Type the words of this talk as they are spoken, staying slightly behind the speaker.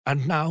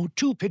And now,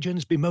 two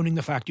pigeons bemoaning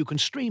the fact you can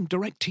stream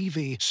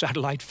DirecTV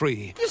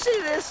satellite-free. You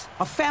see this?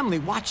 A family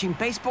watching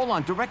baseball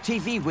on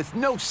DirecTV with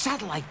no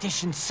satellite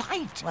dish in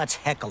sight. Let's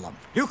heckle them.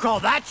 You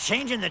call that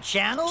changing the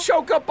channel?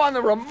 Choke up on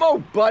the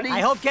remote, buddy. I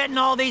hope getting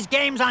all these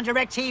games on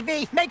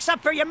DirecTV makes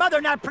up for your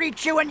mother not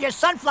pre-chewing your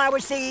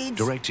sunflower seeds.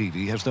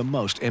 DirecTV has the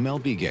most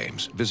MLB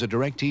games. Visit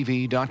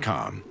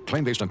DirecTV.com.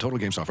 Claim based on total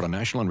games offered on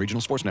national and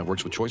regional sports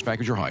networks with choice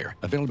package or higher.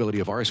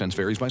 Availability of RSNs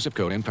varies by zip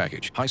code and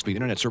package. High-speed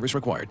internet service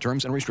required.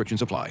 Terms and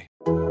restrictions apply.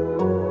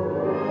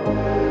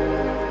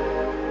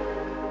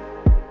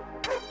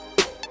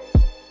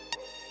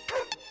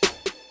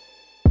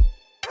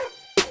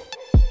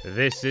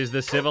 This is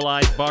the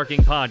Civilized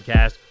Barking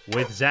Podcast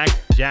with Zach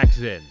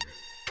Jackson.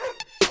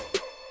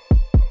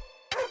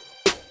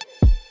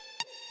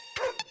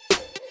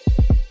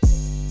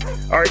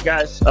 All right,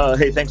 guys.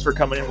 Hey, thanks for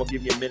coming in. We'll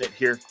give you a minute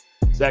here.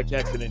 Zach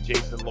Jackson and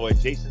Jason Lloyd.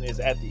 Jason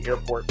is at the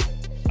airport,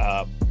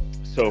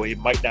 so it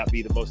might not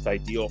be the most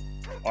ideal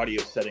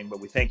audio setting, but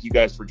we thank you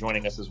guys for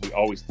joining us as we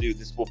always do.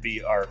 This will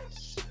be our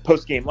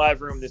post-game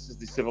live room. This is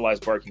the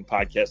Civilized Barking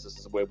Podcast. This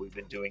is the way we've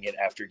been doing it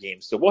after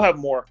games. So we'll have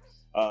more,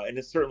 and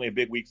it's certainly a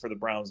big week for the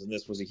Browns, and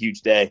this was a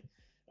huge day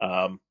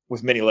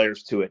with many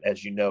layers to it,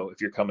 as you know,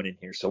 if you're coming in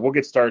here. So we'll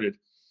get started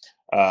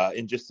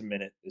in just a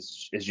minute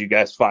as you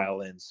guys file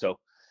in. So,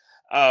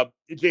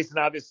 Jason,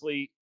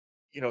 obviously,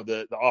 you know,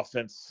 the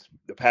offense,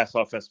 the pass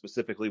offense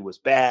specifically was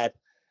bad.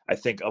 I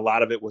think a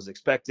lot of it was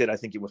expected. I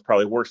think it was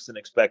probably worse than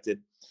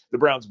expected. The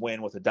Browns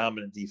win with a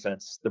dominant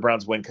defense. The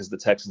Browns win because the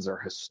Texans are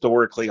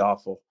historically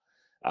awful.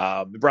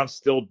 The Browns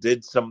still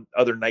did some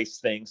other nice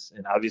things.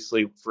 And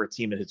obviously for a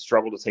team that had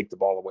struggled to take the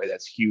ball away,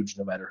 that's huge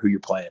no matter who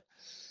you're playing.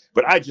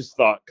 But I just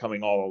thought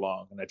coming all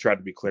along, and I tried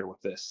to be clear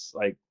with this,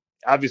 like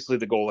obviously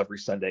the goal every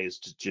Sunday is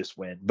to just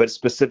win, but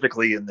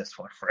specifically in this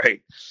one,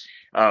 right?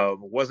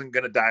 Wasn't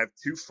going to dive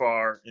too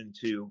far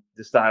into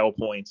the style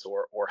points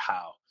or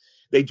how.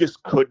 They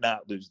just could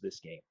not lose this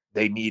game.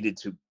 They needed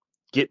to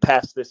get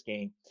past this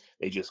game.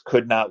 They just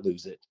could not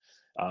lose it.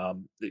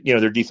 You know,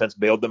 their defense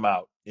bailed them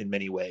out in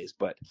many ways,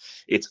 but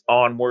it's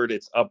onward,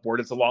 it's upward.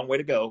 It's a long way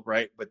to go,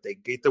 right? But they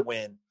get the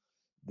win.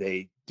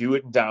 They do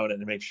it down,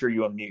 and make sure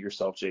you unmute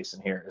yourself,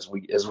 Jason, here as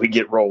we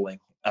get rolling.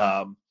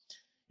 You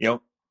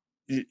know,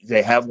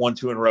 they have won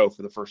 2 in a row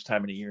for the first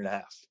time in a year and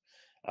a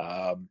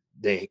half.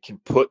 They can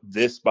put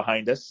this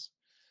behind us,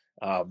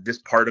 this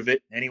part of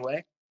it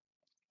anyway.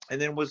 And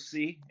then we'll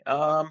see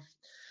how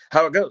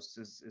it goes.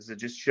 Is it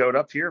just showed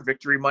up here?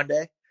 Victory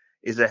Monday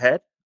is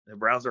ahead. The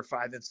Browns are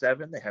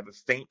 5-7. They have a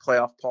faint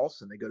playoff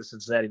pulse, and they go to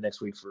Cincinnati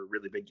next week for a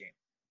really big game.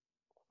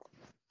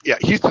 Yeah,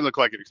 Houston looked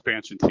like an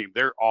expansion team.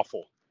 They're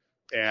awful.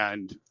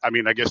 And, I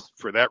mean, I guess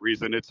for that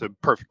reason, it's a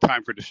perfect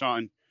time for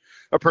Deshaun,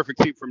 a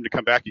perfect team for him to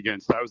come back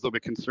against. I was a little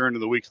bit concerned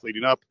in the weeks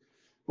leading up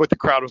what the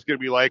crowd was going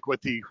to be like,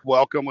 what the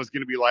welcome was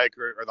going to be like,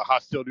 or the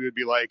hostility would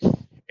be like.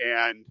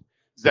 And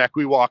Zach,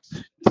 we walked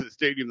to the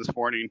stadium this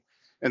morning,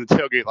 and the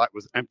tailgate lot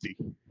was empty,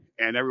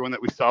 and everyone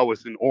that we saw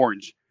was in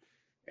orange.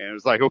 And it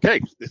was like, okay,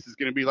 this is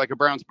going to be like a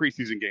Browns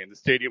preseason game. The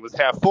stadium was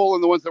half full,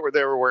 and the ones that were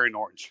there were wearing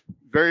orange.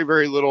 Very,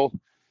 very little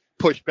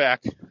pushback.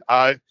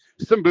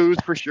 Some boos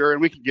for sure,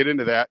 and we can get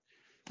into that.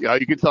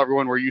 You can tell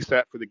everyone where you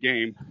sat for the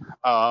game.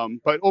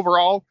 But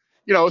overall,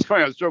 you know, it was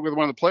funny. I was joking with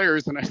one of the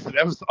players, and I said,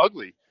 that was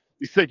ugly.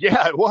 He said,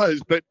 yeah, it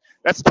was, but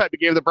that's the type of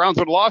game the Browns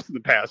would have lost in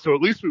the past. So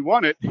at least we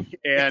won it,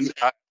 and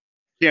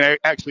can't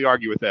actually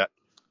argue with that.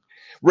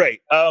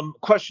 Right.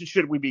 Question,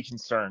 should we be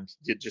concerned?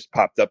 It just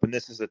popped up, and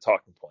this is a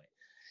talking point.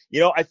 You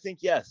know, I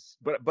think yes,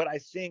 but I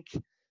think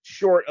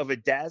short of a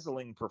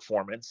dazzling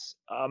performance,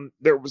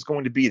 there was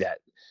going to be that.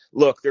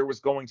 Look, there was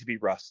going to be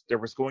rust. There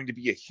was going to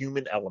be a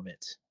human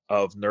element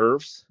of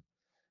nerves,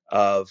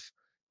 of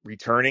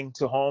returning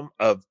to home,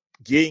 of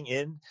getting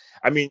in.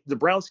 I mean, the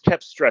Browns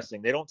kept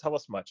stressing. They don't tell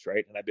us much,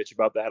 right? And I bitch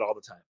about that all the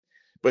time.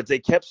 But they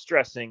kept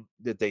stressing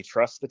that they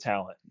trust the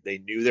talent. They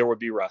knew there would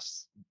be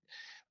rust.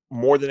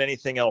 More than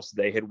anything else,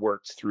 they had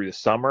worked through the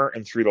summer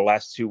and through the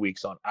last 2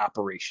 weeks on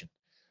operation,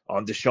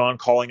 on Deshaun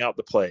calling out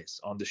the plays,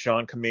 on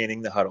Deshaun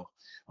commanding the huddle,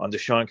 on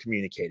Deshaun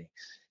communicating.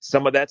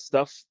 Some of that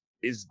stuff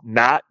is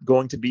not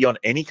going to be on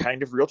any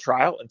kind of real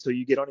trial until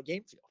you get on a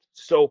game field.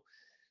 So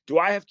do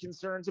I have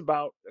concerns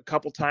about a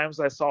couple times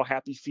I saw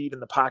Happy Feet in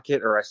the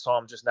pocket, or I saw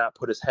him just not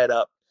put his head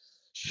up?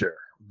 Sure.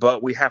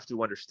 But we have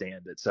to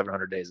understand that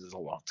 700 days is a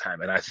long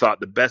time. And I thought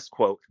the best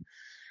quote,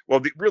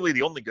 well, really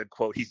the only good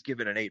quote he's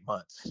given in 8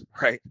 months,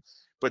 right?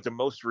 But the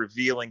most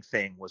revealing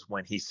thing was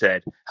when he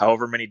said,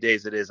 however many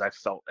days it is, I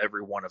felt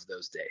every one of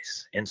those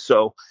days. And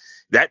so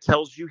that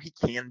tells you he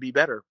can be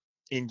better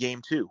in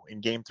game 2,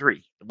 in game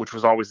 3, which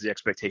was always the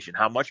expectation.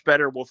 How much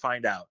better, we'll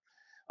find out.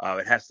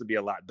 It has to be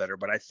a lot better.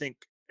 But I think,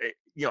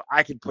 you know,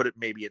 I could put it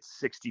maybe at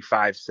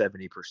 65,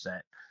 70%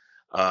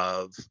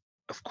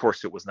 of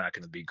course it was not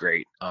going to be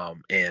great.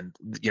 And,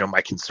 you know,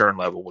 my concern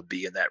level would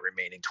be in that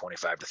remaining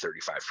 25 to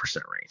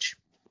 35% range.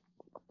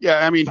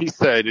 Yeah, I mean, he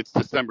said it's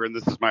December and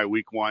this is my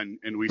week 1,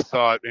 and we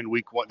saw it in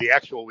week 1, the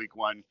actual week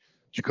 1.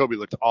 Jacoby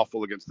looked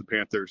awful against the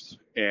Panthers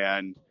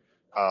and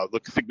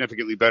looked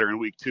significantly better in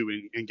week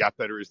 2 and got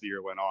better as the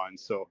year went on.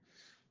 So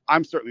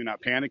I'm certainly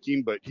not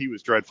panicking, but he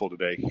was dreadful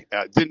today.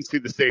 Didn't see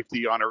the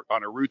safety on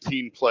a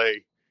routine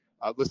play.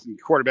 Listen,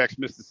 quarterbacks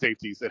miss the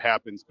safeties. It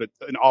happens, but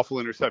an awful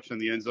interception in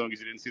the end zone because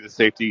he didn't see the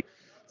safety.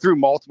 Threw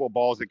multiple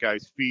balls at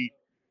guys' feet.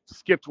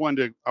 Skipped one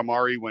to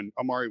Amari when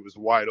Amari was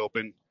wide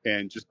open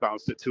and just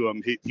bounced it to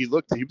him. He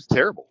was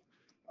terrible.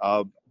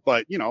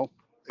 But,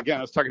 again,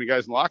 I was talking to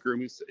guys in the locker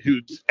room who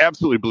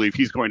absolutely believe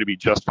he's going to be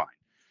just fine.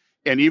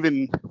 And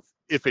even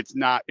if it's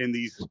not in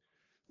these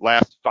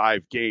last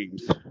 5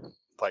 games,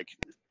 like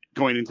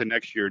going into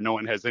next year, no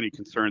one has any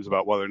concerns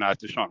about whether or not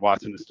Deshaun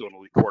Watson is still an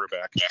elite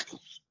quarterback.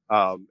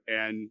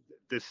 And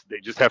they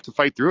just have to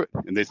fight through it,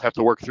 and they just have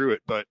to work through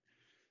it. But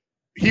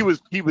he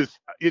was,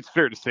 it's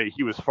fair to say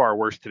he was far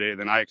worse today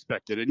than I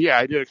expected. And yeah,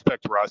 I did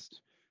expect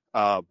rust.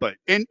 But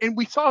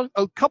we saw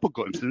a couple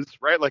glimpses,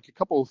 right? Like a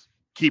couple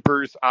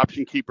keepers,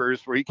 option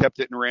keepers where he kept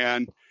it and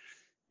ran,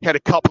 had a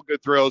couple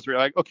good throws where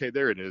you're like, okay,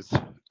 there it is.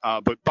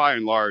 But by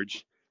and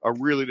large, a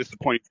really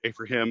disappointing day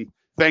for him.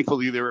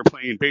 Thankfully, they were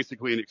playing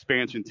basically an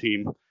expansion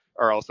team,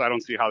 or else I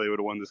don't see how they would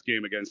have won this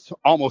game against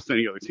almost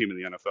any other team in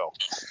the NFL.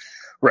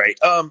 Right.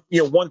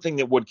 One thing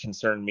that would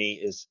concern me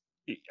is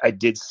I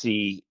did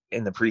see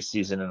in the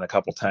preseason and a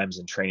couple times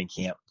in training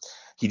camp,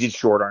 he did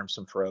short arm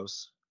some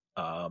throws.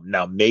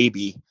 Now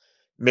maybe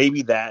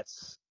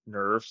that's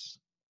nerves.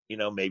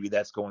 Maybe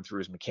that's going through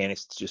his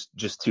mechanics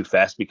just too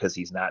fast because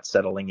he's not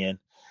settling in.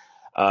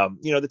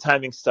 The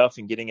timing stuff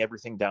and getting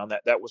everything down,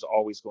 that was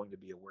always going to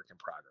be a work in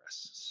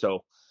progress.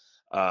 So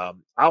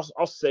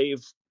I'll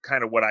save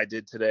kind of what I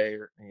did today,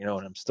 and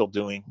I'm still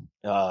doing,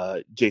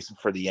 Jason,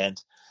 for the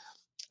end.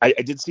 I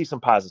did see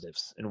some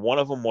positives, and one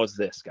of them was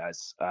this,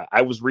 guys.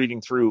 I was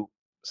reading through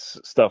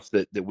stuff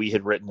that we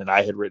had written and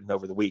I had written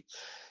over the week.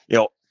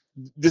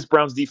 This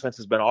Browns defense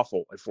has been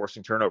awful at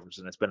forcing turnovers,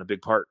 and it's been a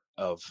big part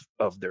of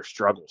their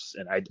struggles.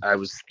 And I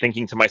was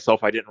thinking to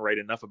myself, I didn't write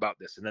enough about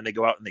this. And then they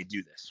go out and they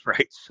do this,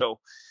 right? So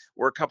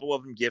were a couple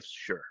of them gifts?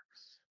 Sure.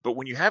 But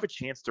when you have a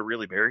chance to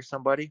really bury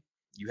somebody,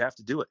 you have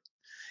to do it.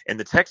 And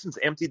the Texans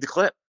emptied the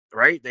clip,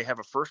 right? They have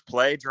a first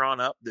play drawn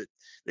up that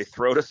they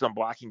throw to some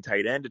blocking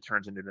tight end. It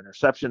turns into an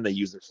interception. They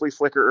use their flea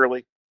flicker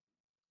early.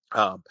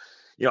 I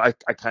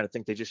kind of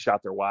think they just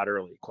shot their wad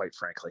early, quite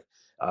frankly.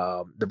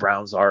 The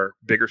Browns are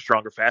bigger,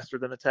 stronger, faster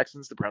than the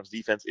Texans. The Browns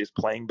defense is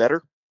playing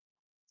better.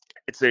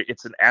 It's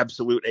an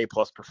absolute A+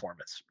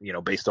 performance,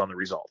 based on the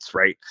results,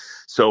 right?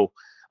 So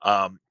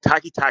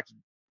Taki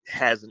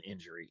has an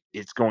injury.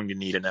 It's going to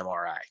need an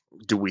MRI.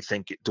 Do we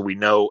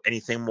know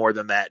anything more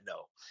than that?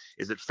 No.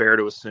 Is it fair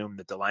to assume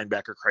that the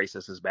linebacker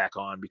crisis is back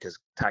on because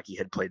Taki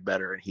had played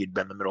better and he'd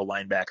been the middle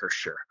linebacker?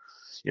 Sure.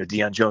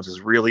 Deion Jones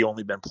has really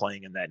only been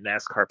playing in that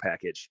NASCAR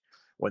package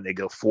when they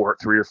go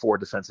 3 or 4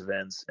 defensive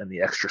ends and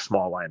the extra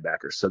small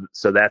linebackers.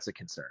 So that's a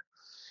concern.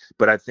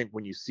 But I think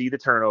when you see the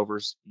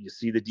turnovers, you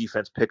see the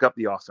defense pick up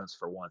the offense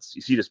for once.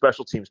 You see the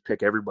special teams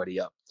pick everybody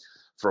up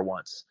for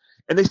once.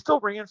 And they still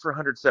ran for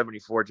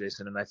 174,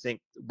 Jason. And I think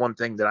one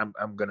thing that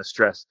I'm going to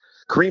stress,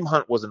 Kareem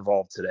Hunt was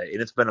involved today,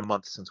 and it's been a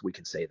month since we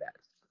can say that,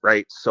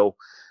 right? So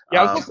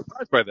yeah, I was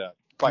surprised by that.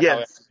 How he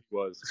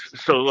was.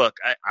 So look,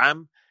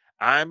 I'm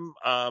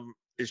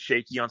as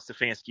shaky on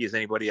Stefanski as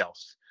anybody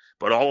else.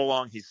 But all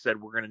along, he said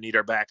we're going to need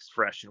our backs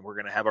fresh, and we're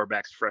going to have our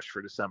backs fresh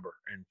for December.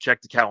 And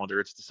check the calendar,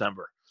 it's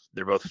December.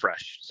 They're both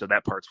fresh. So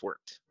that part's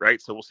worked,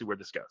 right? So we'll see where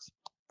this goes.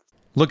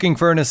 Looking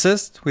for an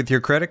assist with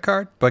your credit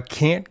card, but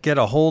can't get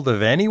a hold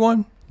of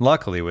anyone?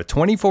 Luckily, with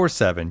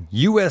 24/7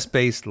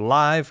 U.S.-based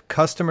live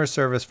customer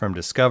service from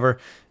Discover,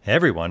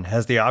 everyone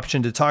has the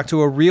option to talk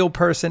to a real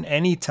person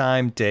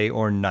anytime, day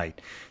or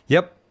night.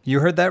 Yep, you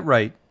heard that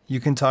right. You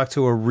can talk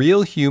to a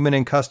real human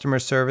in customer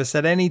service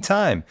at any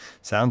time.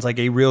 Sounds like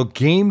a real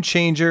game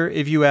changer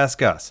if you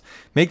ask us.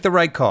 Make the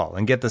right call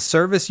and get the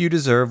service you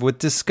deserve with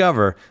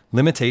Discover.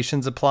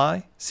 Limitations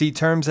apply. See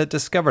terms at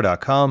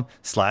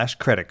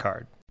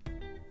discover.com/creditcard.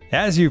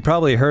 As you've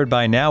probably heard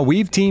by now,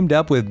 we've teamed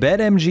up with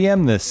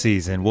BetMGM this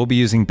season. We'll be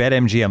using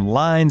BetMGM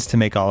lines to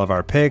make all of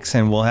our picks,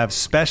 and we'll have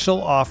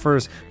special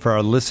offers for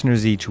our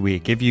listeners each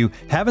week. If you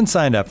haven't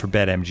signed up for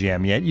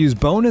BetMGM yet, use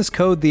bonus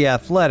code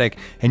THEATHLETIC,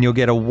 and you'll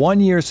get a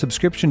 1-year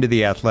subscription to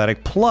The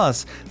Athletic,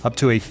 plus up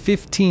to a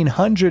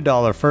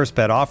 $1,500 first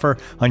bet offer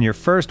on your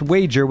first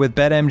wager with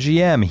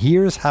BetMGM.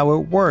 Here's how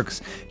it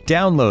works.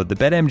 Download the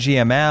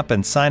BetMGM app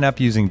and sign up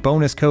using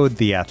bonus code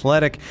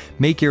THEATHLETIC.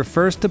 Make your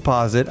first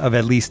deposit of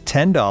at least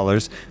 $10.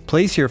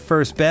 Place your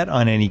first bet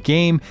on any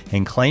game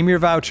and claim your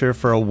voucher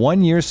for a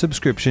 1-year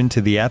subscription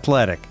to The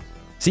Athletic.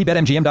 See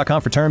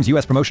BetMGM.com for terms.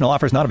 U.S. promotional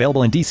offers not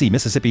available in D.C.,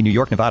 Mississippi, New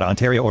York, Nevada,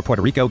 Ontario, or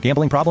Puerto Rico.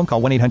 Gambling problem?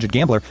 Call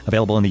 1-800-GAMBLER.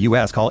 Available in the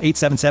U.S. Call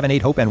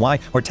 877-8-HOPE-NY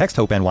or text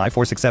HOPE-NY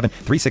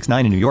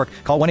 467-369 in New York.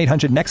 Call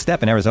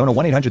 1-800-NEXT-STEP in Arizona.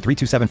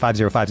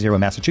 1-800-327-5050 in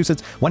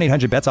Massachusetts.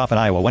 1-800-BETS-OFF in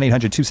Iowa.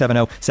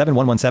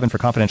 1-800-270-7117 for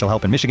confidential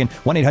help in Michigan.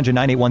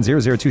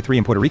 1-800-981-0023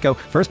 in Puerto Rico.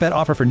 First bet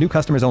offer for new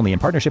customers only in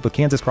partnership with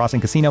Kansas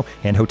Crossing Casino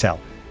and Hotel.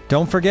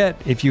 Don't forget,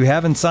 if you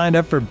haven't signed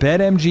up for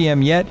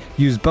BetMGM yet,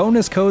 use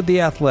bonus code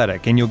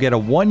THEATHLETIC and you'll get a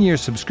 1-year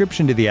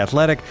subscription to The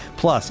Athletic,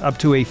 plus up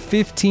to a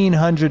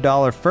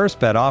 $1,500 first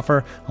bet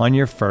offer on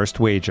your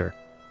first wager.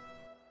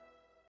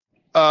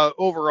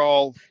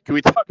 Overall, can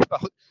we talk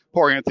about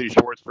poor Anthony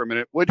Schwartz for a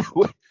minute? What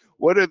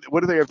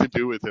do they have to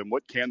do with him?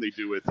 What can they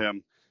do with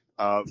him?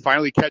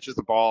 Finally catches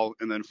the ball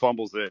and then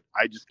fumbles it.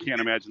 I just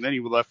can't imagine. Then he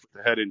left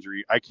with a head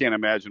injury. I can't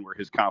imagine where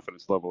his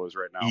confidence level is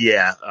right now.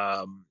 Yeah,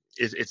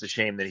 it's a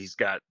shame that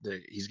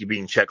he's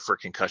being checked for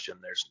concussion.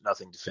 There's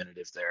nothing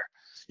definitive there.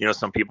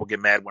 Some people get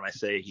mad when I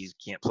say he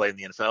can't play in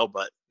the NFL,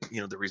 but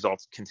the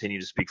results continue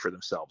to speak for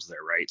themselves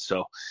there, right?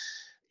 So,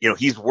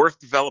 he's worth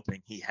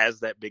developing. He has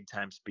that big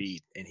time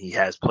speed, and he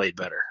has played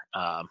better.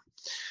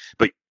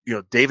 But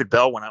David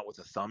Bell went out with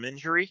a thumb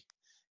injury,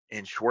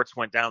 and Schwartz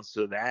went down.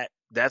 So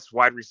that's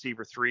wide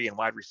receiver 3 and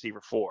wide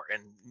receiver 4.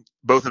 And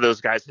both of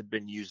those guys have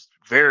been used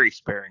very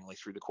sparingly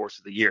through the course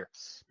of the year,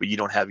 but you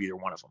don't have either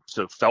one of them.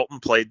 So Felton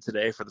played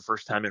today for the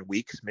first time in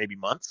weeks, maybe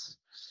months.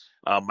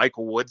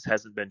 Michael Woods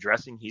hasn't been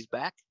dressing. He's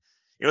back.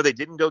 They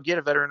didn't go get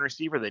a veteran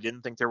receiver. They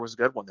didn't think there was a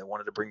good one. They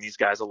wanted to bring these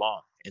guys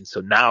along. And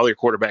so now their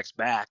quarterback's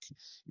back.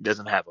 He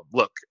doesn't have them.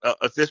 Look,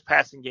 if this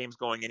passing game's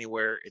going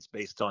anywhere, it's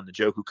based on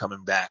Njoku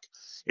coming back.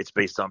 It's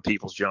based on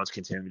Peoples-Jones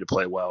continuing to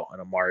play well and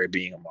Amari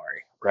being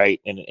Amari,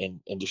 right? And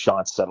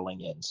Deshaun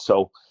settling in.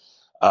 So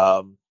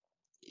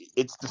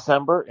it's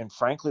December, and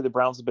frankly, the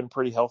Browns have been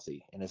pretty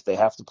healthy. And if they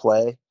have to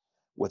play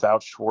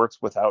without Schwartz,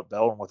 without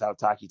Bell, and without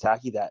Taki,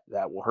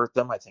 that will hurt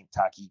them. I think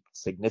Taki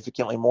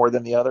significantly more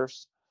than the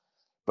others.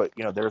 But,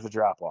 there's a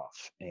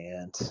drop-off,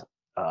 and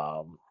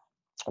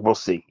we'll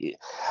see.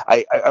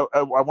 I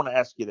want to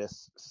ask you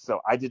this.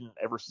 So I didn't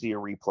ever see a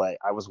replay.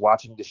 I was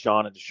watching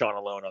Deshaun and Deshaun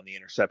alone on the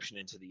interception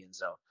into the end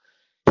zone.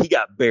 He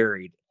got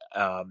buried,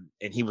 and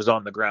he was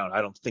on the ground.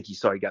 I don't think he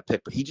saw he got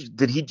picked, but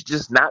did he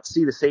just not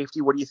see the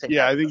safety? What do you think?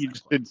 Yeah, I think he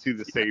just didn't see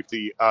the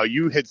safety.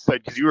 You had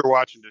said, because you were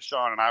watching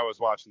Deshaun and I was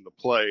watching the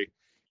play,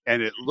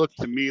 and it looked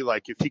to me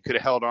like if he could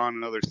have held on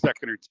another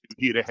second or two,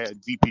 he'd have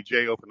had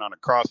DPJ open on a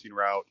crossing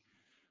route.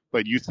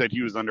 But you said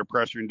he was under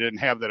pressure and didn't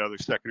have that other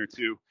second or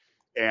two,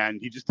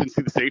 and he just didn't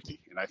see the safety.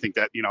 And I think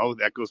that,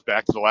 that goes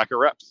back to the lack of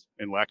reps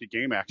and lack of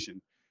game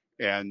action,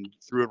 and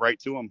threw it right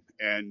to him,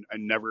 and I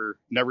never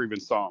even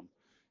saw him.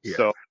 Yeah.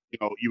 So,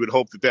 you would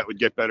hope that would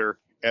get better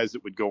as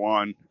it would go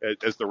on,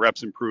 as the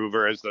reps improve,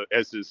 or as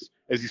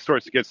he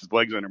starts to get his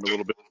legs under him a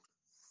little bit.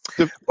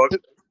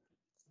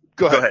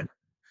 Go ahead.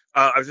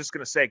 I was just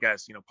going to say,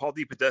 guys, Paul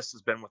DePodesta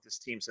has been with this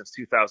team since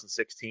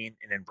 2016,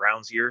 and in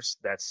Browns years,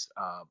 that's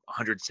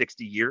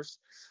 160 years,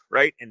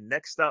 right? And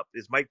next up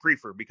is Mike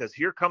Prefer, because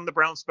here come the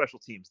Browns special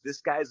teams.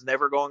 This guy's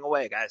never going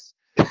away, guys.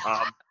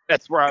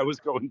 That's where I was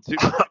going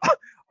to.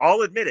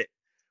 I'll admit it.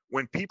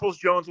 When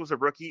Peoples-Jones was a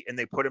rookie and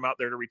they put him out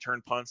there to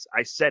return punts,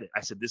 I said it. I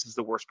said, this is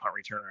the worst punt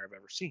returner I've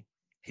ever seen.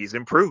 He's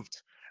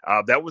improved.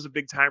 That was a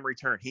big-time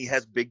return. He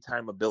has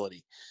big-time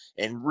ability.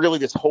 And really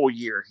this whole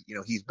year,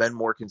 he's been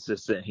more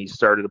consistent. He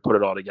started to put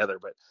it all together.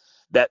 But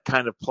that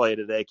kind of play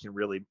today can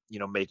really,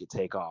 make it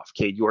take off.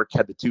 Cade York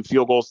had the 2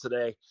 field goals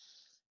today.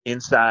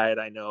 Inside,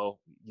 I know,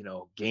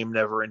 game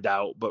never in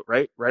doubt. But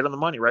right on the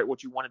money, right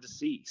what you wanted to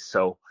see.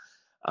 So,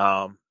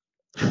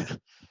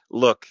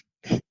 look,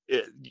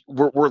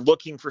 we're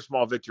looking for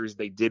small victories.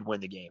 They did win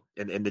the game.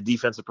 And the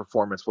defensive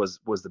performance was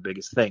the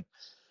biggest thing.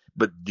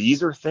 But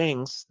these are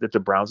things that the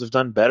Browns have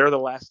done better the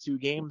last 2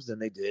 games than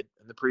they did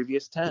in the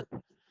previous 10.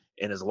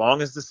 And as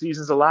long as the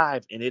season's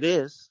alive, and it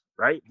is,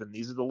 right, then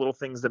these are the little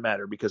things that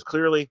matter. Because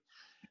clearly,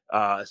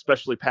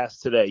 especially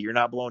past today, you're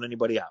not blowing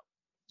anybody out.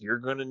 You're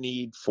going to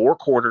need 4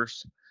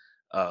 quarters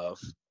of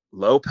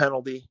low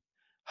penalty,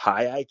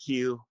 high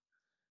IQ,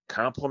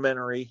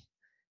 complimentary,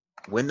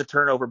 win the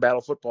turnover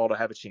battle football to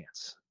have a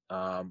chance.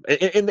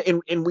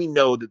 And we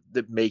know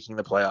that making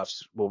the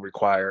playoffs will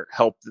require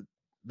help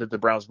that the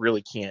Browns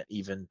really can't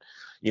even,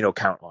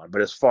 count on.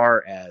 But as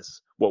far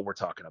as what we're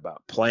talking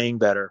about, playing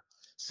better,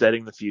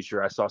 setting the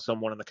future, I saw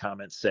someone in the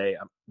comments say,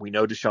 we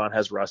know Deshaun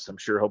has rust. I'm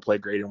sure he'll play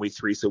great in week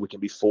 3 so we can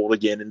be full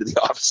again into the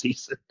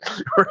offseason,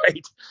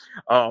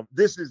 right?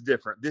 This is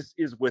different. This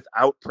is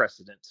without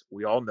precedent.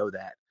 We all know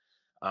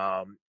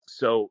that.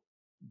 So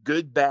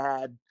good,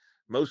 bad,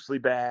 mostly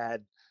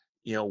bad,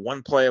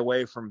 1 play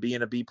away from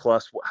being a B+,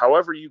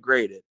 however you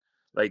grade it.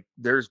 Like,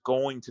 there's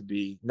going to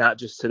be, not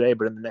just today,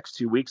 but in the next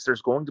 2 weeks,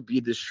 there's going to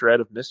be this shred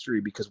of mystery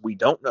because we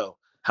don't know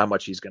how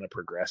much he's going to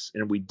progress,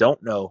 and we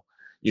don't know,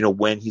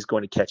 when he's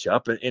going to catch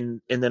up.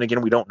 And then again,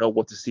 we don't know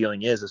what the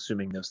ceiling is,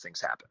 assuming those things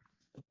happen.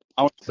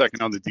 I want a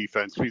second on the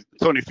defense.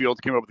 Tony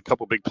Fields came up with a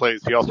couple big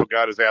plays. He also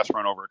got his ass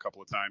run over a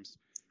couple of times.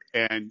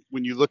 And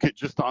when you look at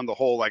just on the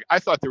whole, I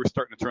thought they were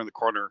starting to turn the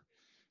corner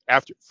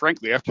after,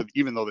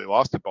 even though they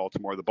lost to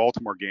Baltimore, the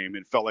Baltimore game,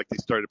 it felt like they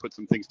started to put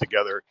some things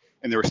together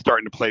and they were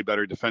starting to play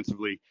better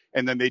defensively.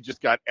 And then they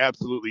just got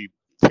absolutely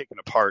taken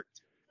apart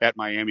at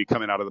Miami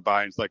coming out of the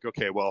bye. And it's like,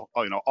 okay, well,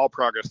 all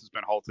progress has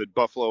been halted.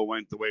 Buffalo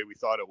went the way we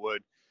thought it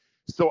would.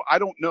 So I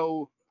don't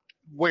know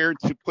where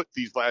to put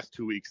these last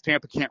 2 weeks.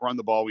 Tampa can't run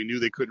the ball. We knew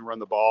they couldn't run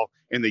the ball,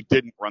 and they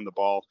didn't run the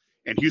ball.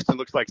 And Houston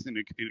looks like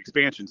an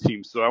expansion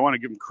team. So I want to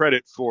give them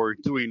credit for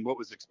doing what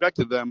was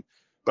expected of them,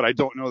 but I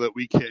don't know that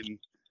we can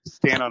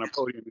stand on a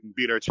podium and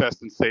beat our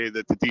chest and say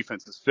that the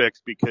defense is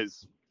fixed,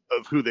 because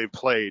of who they've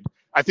played.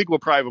 I think we'll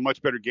probably have a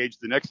much better gauge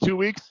the next 2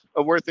 weeks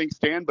of where things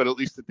stand, but at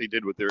least that they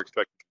did what they're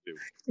expected to do.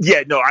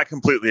 Yeah, no, I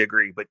completely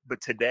agree. But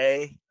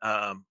today,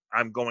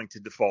 I'm going to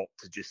default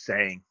to just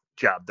saying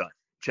job done,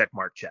 check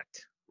mark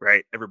checked,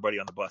 right? Everybody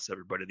on the bus,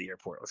 everybody at the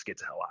airport. Let's get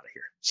the hell out of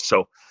here.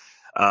 So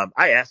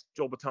I asked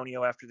Joel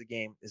Bitonio after the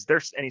game, is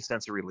there any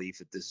sense of relief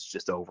that this is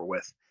just over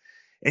with?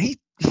 And he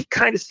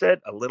kind of said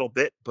a little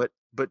bit, but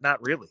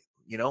not really.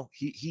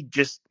 He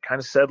just kind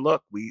of said,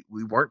 look, we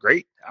weren't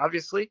great,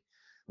 obviously.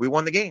 We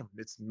won the game.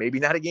 It's maybe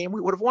not a game we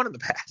would have won in the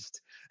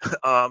past.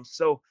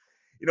 So,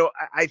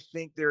 I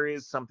think there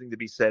is something to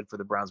be said for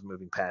the Browns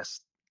moving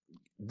past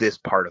this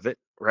part of it,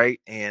 right?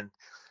 And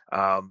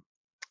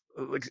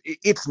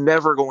it's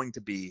never going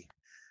to be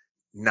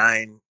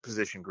 9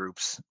 position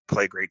groups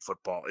play great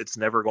football. It's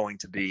never going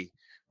to be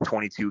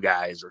 22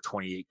 guys or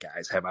 28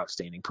 guys have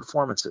outstanding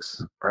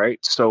performances, right?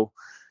 So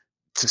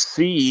to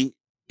see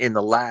in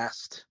the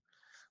last,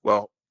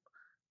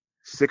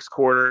 6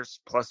 quarters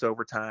plus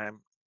overtime,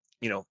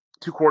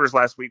 2 quarters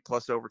last week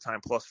plus overtime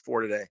plus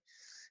 4 today,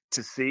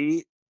 to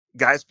see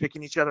guys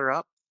picking each other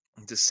up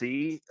and to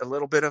see a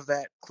little bit of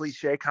that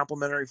cliche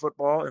complimentary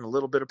football and a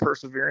little bit of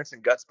perseverance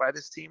and guts by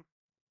this team.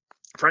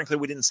 Frankly,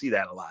 we didn't see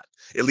that a lot,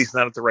 at least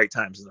not at the right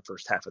times in the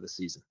first half of the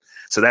season.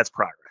 So that's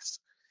progress.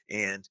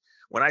 And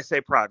when I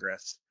say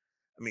progress,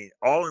 I mean,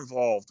 all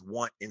involved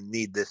want and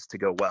need this to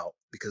go well,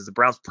 because the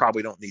Browns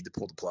probably don't need to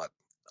pull the plug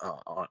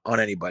on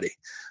anybody.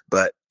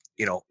 But,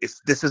 if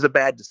this is a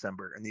bad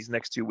December and these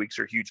next 2 weeks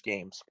are huge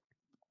games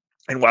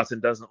and Watson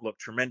doesn't look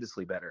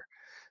tremendously better,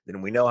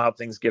 then we know how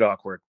things get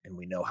awkward and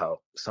we know how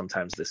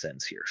sometimes this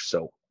ends here.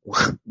 So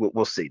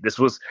we'll see. This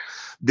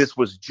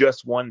was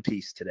just one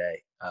piece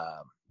today.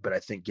 But I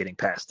think getting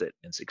past it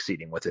and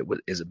succeeding with it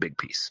is a big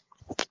piece.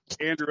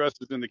 Andrew Russ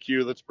is in the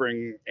queue. Let's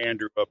bring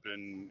Andrew up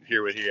and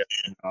hear what he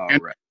has. All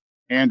right.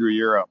 Andrew,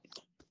 you're up.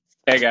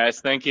 Hey guys,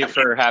 thank you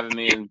for having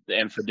me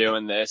and for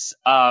doing this.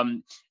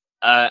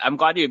 I'm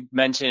glad you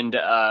mentioned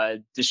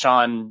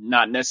Deshaun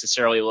not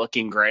necessarily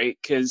looking great,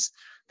 because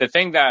the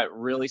thing that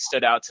really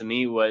stood out to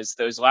me was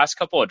those last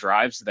couple of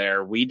drives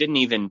there, we didn't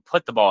even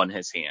put the ball in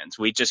his hands.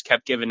 We just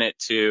kept giving it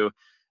to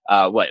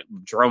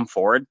Jerome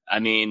Ford. I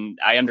mean,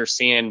 I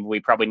understand we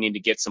probably need to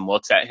get some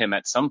looks at him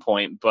at some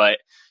point, but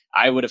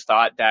I would have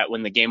thought that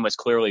when the game was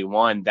clearly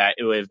won, that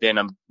it would have been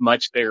a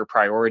much bigger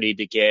priority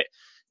to get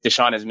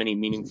Deshaun as many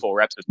meaningful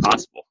reps as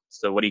possible.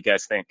 So what do you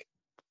guys think?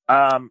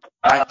 I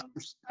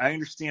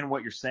understand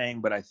what you're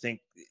saying, but I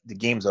think the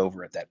game's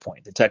over at that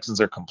point. The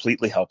Texans are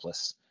completely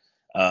helpless.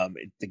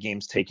 The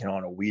game's taken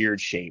on a weird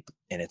shape,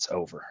 and it's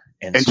over.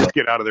 And so, just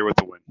get out of there with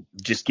the win.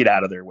 Just get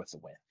out of there with the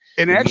win.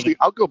 And actually,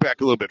 I'll go back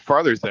a little bit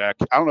farther, Zach.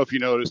 I don't know if you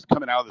noticed,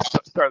 coming out of the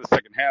start of the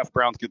second half,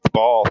 Browns get the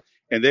ball,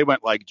 and they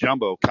went like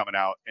jumbo coming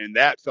out, and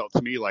that felt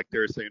to me like they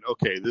were saying,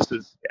 okay, this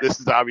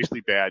is obviously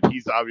bad.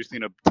 He's obviously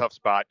in a tough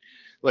spot.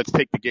 Let's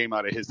take the game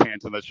out of his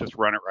hands and let's just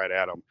run it right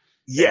at him.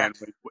 Yeah.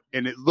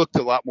 And it looked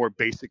a lot more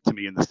basic to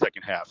me in the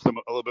second half, a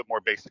little bit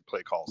more basic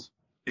play calls.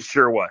 It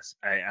sure was.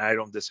 I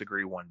don't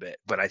disagree one bit.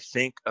 But I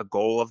think a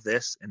goal of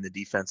this, and the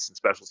defense and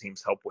special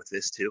teams help with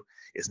this too,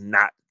 is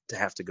not to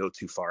have to go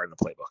too far in the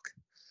playbook.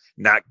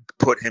 Not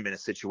put him in a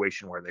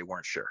situation where they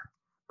weren't sure,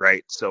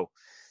 right? So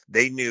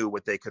they knew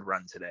what they could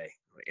run today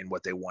and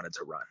what they wanted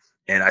to run.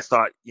 And I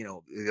thought,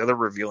 the other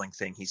revealing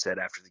thing he said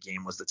after the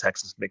game was the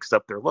Texans mixed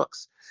up their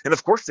looks. And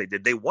of course they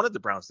did. They wanted the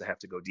Browns to have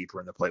to go deeper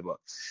in the playbook.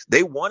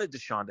 They wanted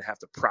Deshaun to have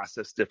to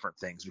process different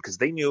things, because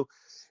they knew,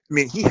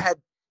 he had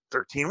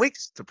 13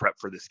 weeks to prep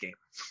for this game,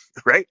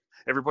 right?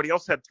 Everybody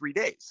else had 3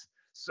 days.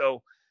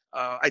 So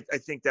I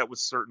think that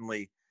was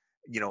certainly,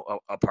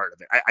 a part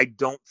of it. I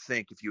don't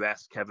think, if you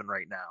ask Kevin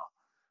right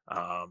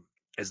now,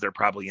 as they're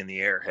probably in the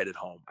air headed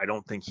home, I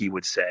don't think he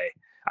would say,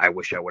 I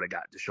wish I would have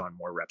got Deshaun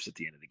more reps at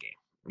the end of the game.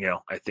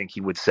 I think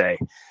he would say,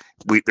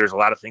 there's a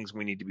lot of things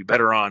we need to be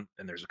better on,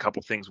 and there's a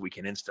couple things we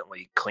can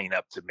instantly clean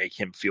up to make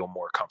him feel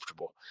more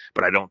comfortable.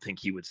 But I don't think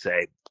he would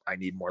say, I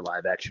need more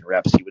live action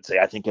reps. He would say,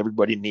 I think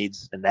everybody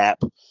needs a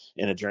nap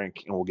and a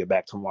drink, and we'll get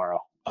back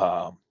tomorrow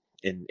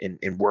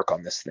and work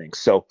on this thing.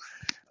 So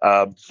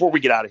before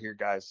we get out of here,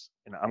 guys,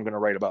 and I'm going to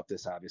write about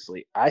this,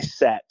 obviously, I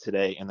sat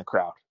today in the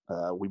crowd.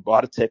 We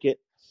bought a ticket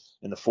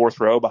in the 4th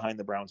row behind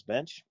the Browns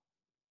bench.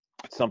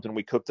 It's something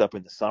we cooked up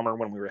in the summer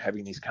when we were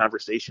having these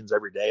conversations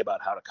every day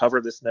about how to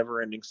cover this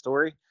never-ending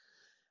story.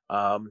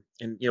 And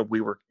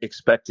we were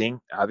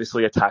expecting,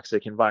 obviously, a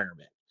toxic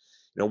environment.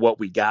 What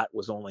we got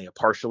was only a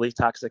partially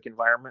toxic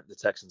environment. The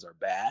Texans are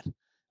bad.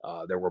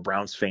 There were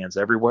Browns fans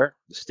everywhere.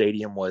 The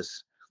stadium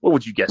was, what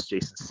would you guess,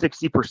 Jason,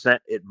 60%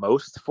 at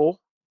most full?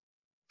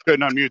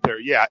 Couldn't unmute there.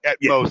 Yeah, at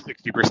most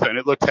 60%.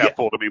 It looked half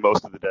full to me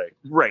most of the day.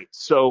 Right.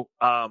 So,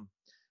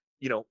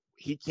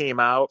 he came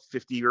out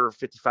 50 or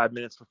 55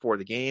 minutes before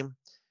the game.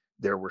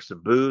 There were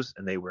some boos,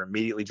 and they were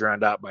immediately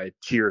drowned out by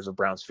cheers of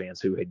Browns fans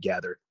who had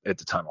gathered at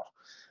the tunnel.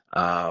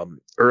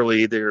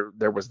 Early there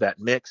was that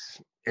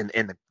mix, and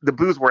the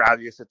boos were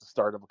obvious at the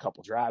start of a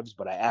couple drives,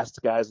 but I asked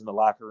the guys in the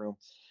locker room,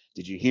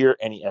 did you hear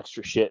any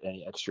extra shit,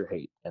 any extra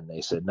hate? And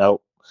they said,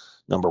 no.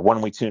 Number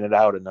one, we tune it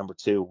out, and number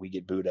two, we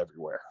get booed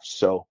everywhere.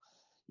 So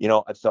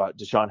I thought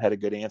Deshaun had a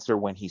good answer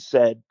when he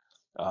said,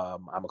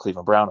 I'm a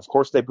Cleveland Brown. Of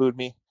course they booed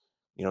me.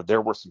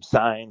 There were some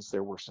signs,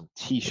 there were some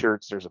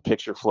T-shirts. There's a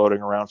picture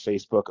floating around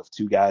Facebook of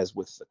two guys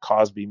with the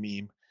Cosby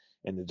meme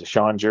and the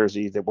Deshaun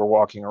jersey that were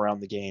walking around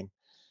the game.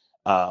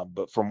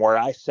 But from where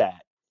I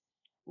sat,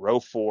 row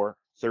 4,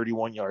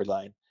 31-yard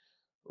line,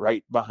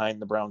 right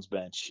behind the Browns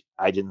bench,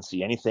 I didn't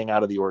see anything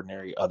out of the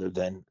ordinary other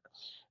than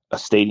a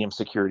stadium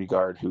security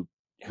guard who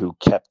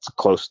kept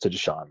close to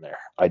Deshaun there.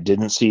 I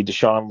didn't see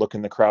Deshaun look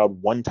in the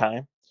crowd one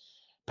time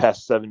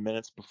past 7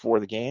 minutes before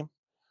the game.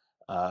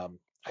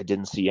 I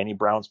didn't see any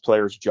Browns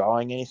players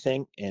jawing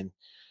anything. And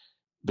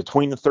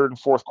between the third and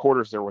fourth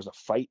quarters, there was a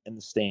fight in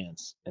the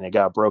stands, and it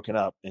got broken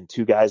up. And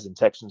two guys in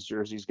Texans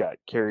jerseys got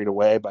carried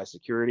away by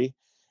security,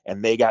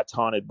 and they got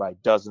taunted by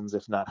dozens,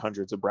 if not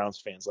hundreds, of Browns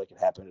fans, like it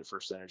happened at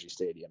First Energy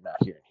Stadium, not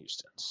here in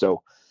Houston.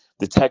 So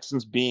the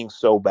Texans being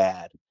so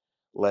bad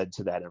led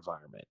to that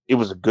environment. It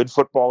was a good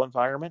football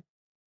environment.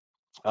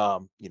 For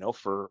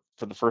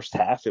the first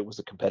half, it was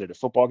a competitive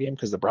football game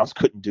because the Browns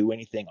couldn't do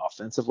anything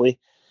offensively.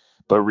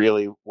 But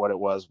really what it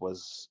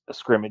was a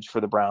scrimmage for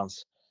the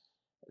Browns.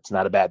 It's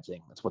not a bad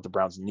thing. That's what the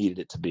Browns needed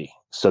it to be.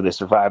 So they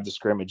survive the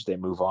scrimmage, they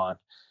move on.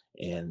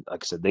 And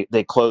like I said,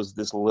 they close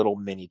this little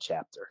mini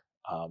chapter.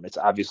 It's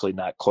obviously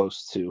not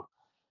close to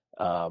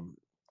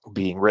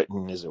being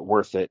written. Is it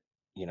worth it?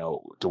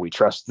 Do we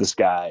trust this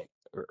guy?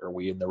 Or are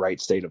we in the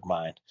right state of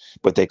mind?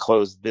 But they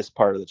closed this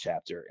part of the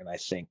chapter. And I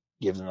think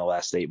given the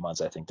last 8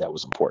 months, I think that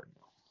was important.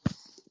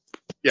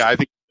 Yeah, I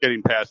think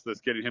getting past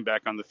this, getting him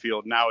back on the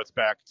field, now it's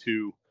back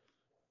to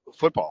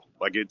football.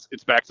 Like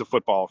it's back to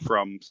football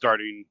from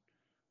starting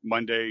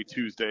Monday,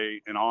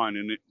 Tuesday, and on.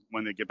 And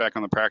when they get back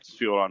on the practice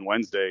field on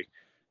Wednesday,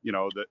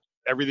 that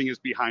everything is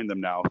behind them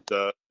now.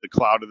 The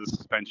cloud of the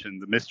suspension,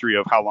 the mystery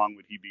of how long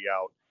would he be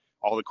out,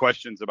 all the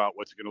questions about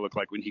what's it going to look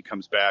like when he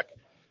comes back.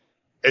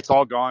 It's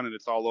all gone and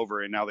it's all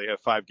over. And now they have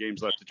 5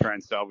 games left to try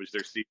and salvage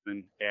their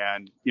season.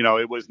 And,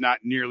 it was not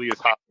nearly as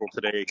hostile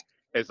today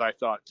as I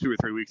thought 2 or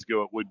 3 weeks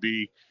ago it would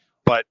be.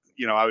 But,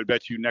 I would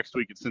bet you next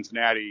week in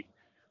Cincinnati,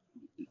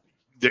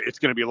 it's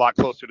going to be a lot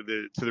closer to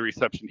the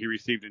reception he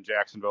received in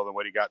Jacksonville than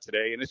what he got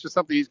today. And it's just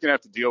something he's going to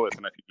have to deal with.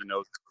 And I think he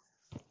knows.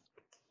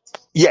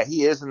 Yeah,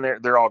 he is. And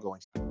they're all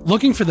going.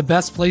 Looking for the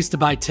best place to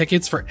buy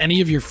tickets for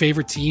any of your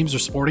favorite teams or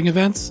sporting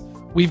events?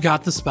 We've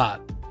got the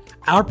spot.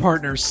 Our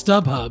partner,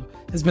 StubHub,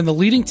 has been the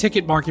leading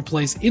ticket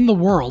marketplace in the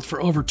world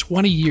for over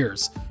 20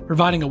 years,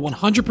 providing a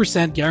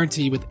 100%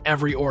 guarantee with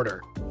every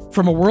order.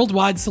 From a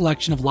worldwide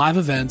selection of live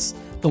events,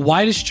 the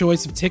widest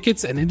choice of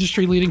tickets and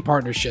industry-leading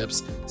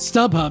partnerships,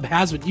 StubHub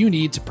has what you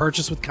need to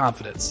purchase with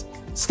confidence.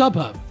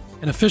 StubHub,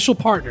 an official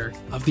partner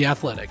of The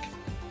Athletic.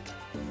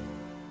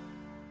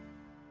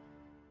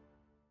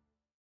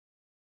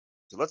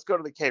 So let's go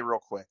to the K real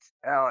quick.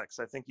 Alex,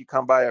 I think you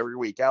come by every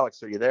week.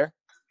 Alex, are you there?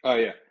 Oh,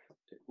 yeah.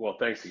 Well,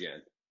 thanks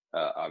again.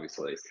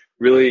 Obviously,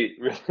 really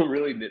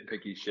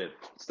nitpicky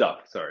stuff.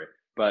 Sorry,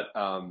 but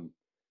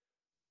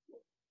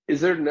is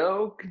there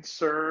no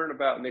concern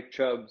about Nick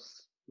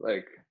Chubb's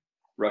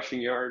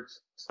rushing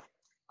yards?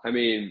 I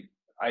mean,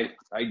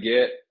 I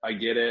get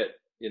it.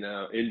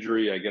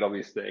 Injury. I get all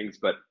these things,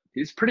 but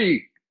he's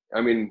pretty. I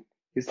mean,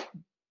 he's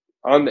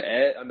on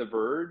the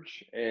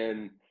verge,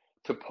 and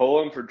to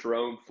pull him for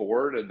Jerome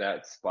Ford in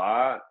that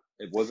spot.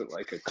 It wasn't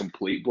like a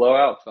complete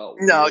blowout.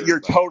 No, you're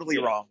totally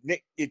wrong.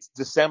 It's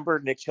December.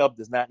 Nick Chubb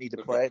does not need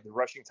to play. The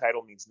rushing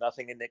title means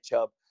nothing in Nick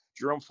Chubb.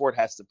 Jerome Ford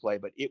has to play,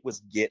 but it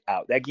was get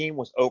out. That game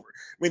was over.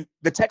 I mean,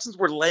 the Texans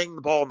were laying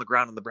the ball on the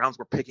ground, and the Browns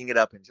were picking it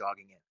up and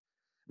jogging in.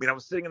 I mean, I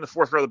was sitting in the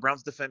fourth row. The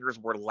Browns defenders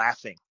were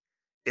laughing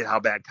at how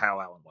bad Kyle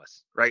Allen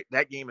was, right?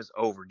 That game is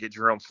over. Get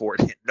Jerome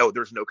Ford in. No,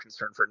 there's no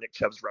concern for Nick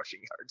Chubb's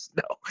rushing yards.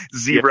 No.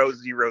 0,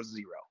 0,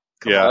 0.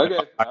 Yeah. Okay.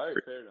 All right.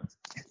 Fair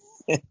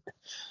enough.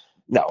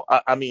 No,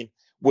 I mean,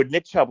 would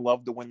Nick Chubb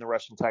love to win the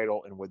rushing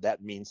title, and would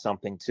that mean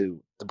something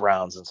to the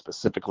Browns and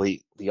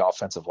specifically the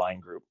offensive line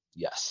group?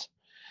 Yes.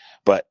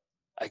 But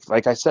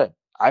like I said,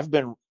 I've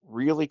been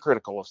really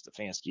critical of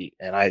Stefanski,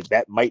 and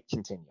that might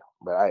continue,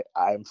 but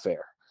I'm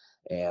fair.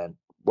 And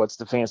what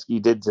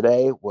Stefanski did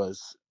today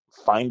was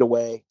find a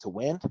way to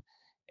win,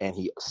 and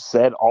he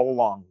said all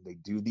along they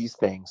do these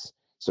things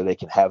so they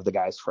can have the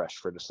guys fresh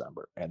for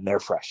December, and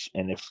they're fresh.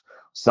 And if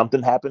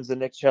something happens to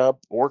Nick Chubb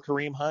or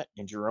Kareem Hunt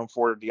and Jerome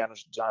Ford or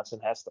Deontay Johnson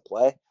has to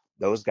play,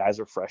 those guys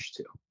are fresh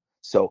too.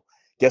 So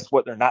guess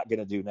what they're not going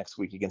to do next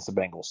week against the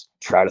Bengals?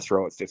 Try to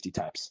throw it 50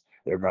 times.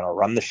 They're going to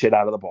run the shit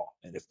out of the ball.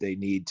 And if they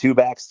need 2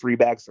 backs, 3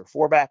 backs, or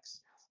 4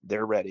 backs,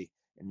 they're ready.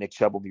 And Nick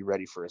Chubb will be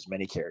ready for as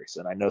many carries.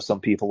 And I know some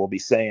people will be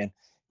saying,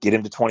 get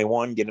him to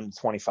 21, get him to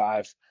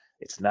 25.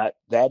 It's not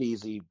that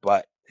easy,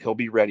 but he'll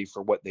be ready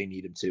for what they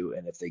need him to.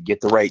 And if they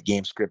get the right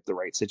game script, the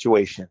right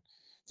situation,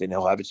 then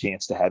he'll have a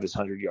chance to have his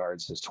 100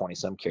 yards, his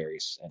 20-some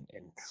carries,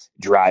 and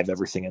drive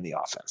everything in the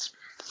offense.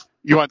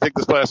 You want to take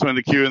this last one in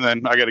the queue, and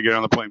then I got to get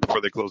on the plane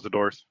before they close the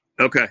doors.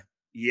 Okay.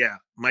 Yeah.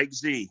 Mike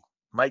Z,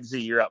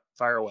 you're up.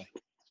 Fire away.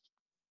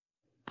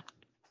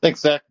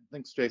 Thanks, Zach.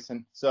 Thanks,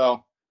 Jason.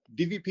 So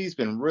DVP's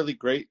been really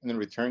great in the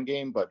return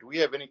game, but do we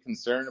have any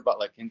concern about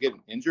like him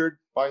getting injured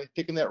by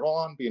taking that role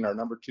on, being our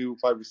number 2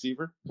 wide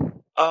receiver?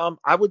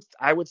 I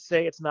would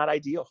say it's not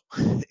ideal.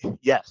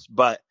 Yes,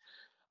 but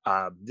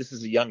this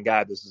is a young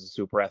guy. This is a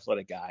super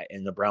athletic guy,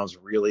 and the Browns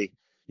really,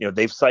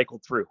 they've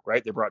cycled through,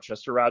 right? They brought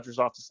Chester Rogers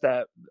off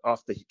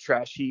the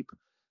trash heap.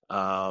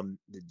 The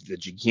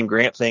Jakeem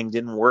Grant thing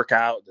didn't work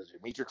out. The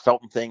Demetric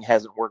Felton thing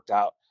hasn't worked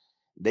out.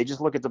 They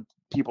just look at the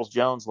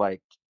Peoples-Jones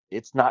like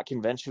it's not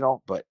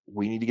conventional, but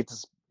we need to get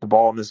the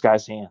ball in this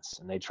guy's hands,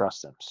 and they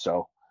trust him.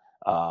 So,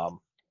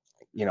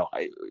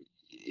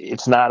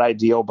 it's not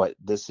ideal, but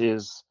this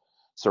is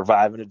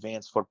survive and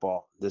advance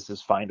football. This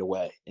is find a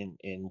way.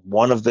 And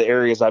one of the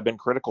areas I've been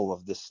critical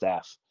of this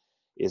staff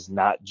is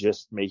not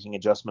just making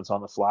adjustments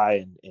on the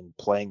fly and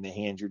playing the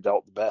hand you're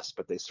dealt the best,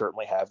 but they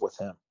certainly have with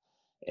him.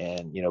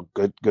 And,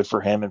 good for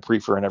him and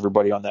Prefer and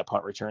everybody on that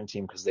punt return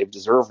team, because they've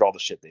deserved all the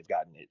shit they've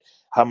gotten.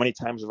 How many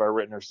times have I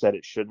written or said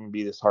it shouldn't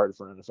be this hard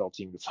for an NFL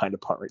team to find a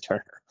punt returner?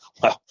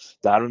 Well,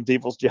 Donovan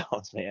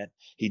Peoples-Jones, man,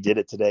 he did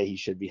it today. He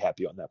should be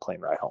happy on that plane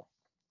ride home.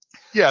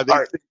 Yeah,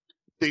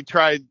 they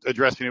tried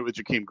addressing it with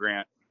Jakeem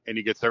Grant, and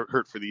he gets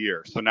hurt for the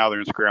year. So now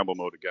they're in scramble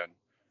mode again.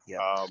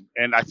 Yeah.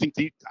 And I think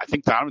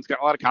Donovan's got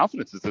a lot of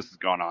confidence as this has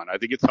gone on. I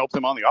think it's helped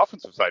him on the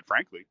offensive side,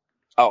 frankly.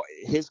 Oh,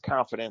 his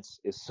confidence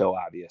is so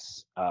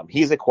obvious.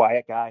 He's a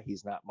quiet guy.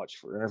 He's not much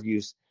for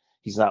interviews.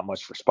 He's not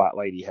much for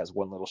spotlight. He has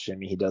one little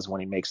shimmy he does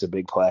when he makes a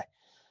big play.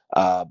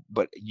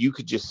 But you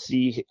could just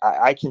see,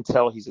 I can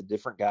tell he's a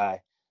different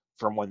guy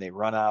from when they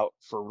run out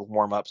for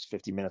warm-ups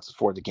 50 minutes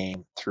before the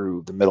game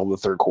through the middle of the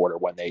third quarter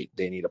when they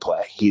need a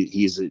play.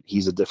 He's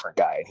a different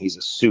guy, and he's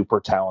a super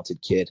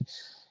talented kid.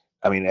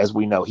 I mean, as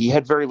we know, he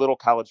had very little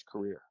college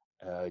career.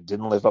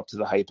 Didn't live up to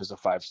the hype as a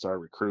 5-star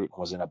recruit,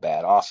 was in a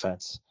bad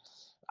offense.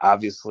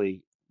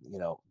 Obviously,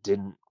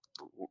 didn't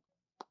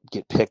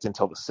get picked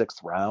until the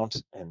 6th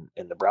round, and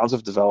the Browns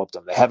have developed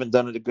him. They haven't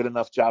done a good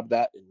enough job of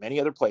that in many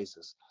other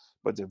places,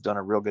 but they've done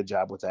a real good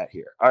job with that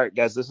here. All right,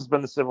 guys, this has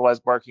been the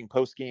Civilized Barking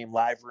post-game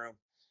live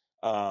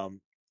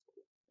room.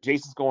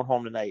 Jason's going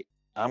home tonight.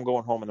 I'm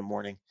going home in the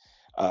morning.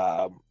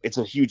 It's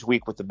a huge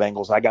week with the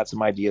Bengals. I got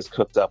some ideas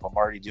cooked up. I'm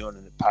already doing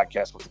a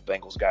podcast with the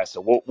Bengals guys, so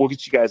we'll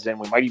get you guys in.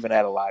 We might even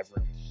add a live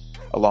room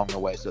along the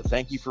way. So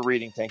thank you for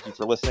reading. Thank you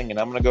for listening. And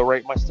I'm going to go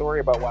write my story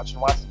about watching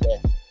Watson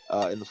Day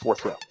in the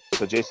 4th row.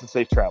 So Jason,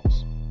 safe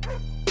travels.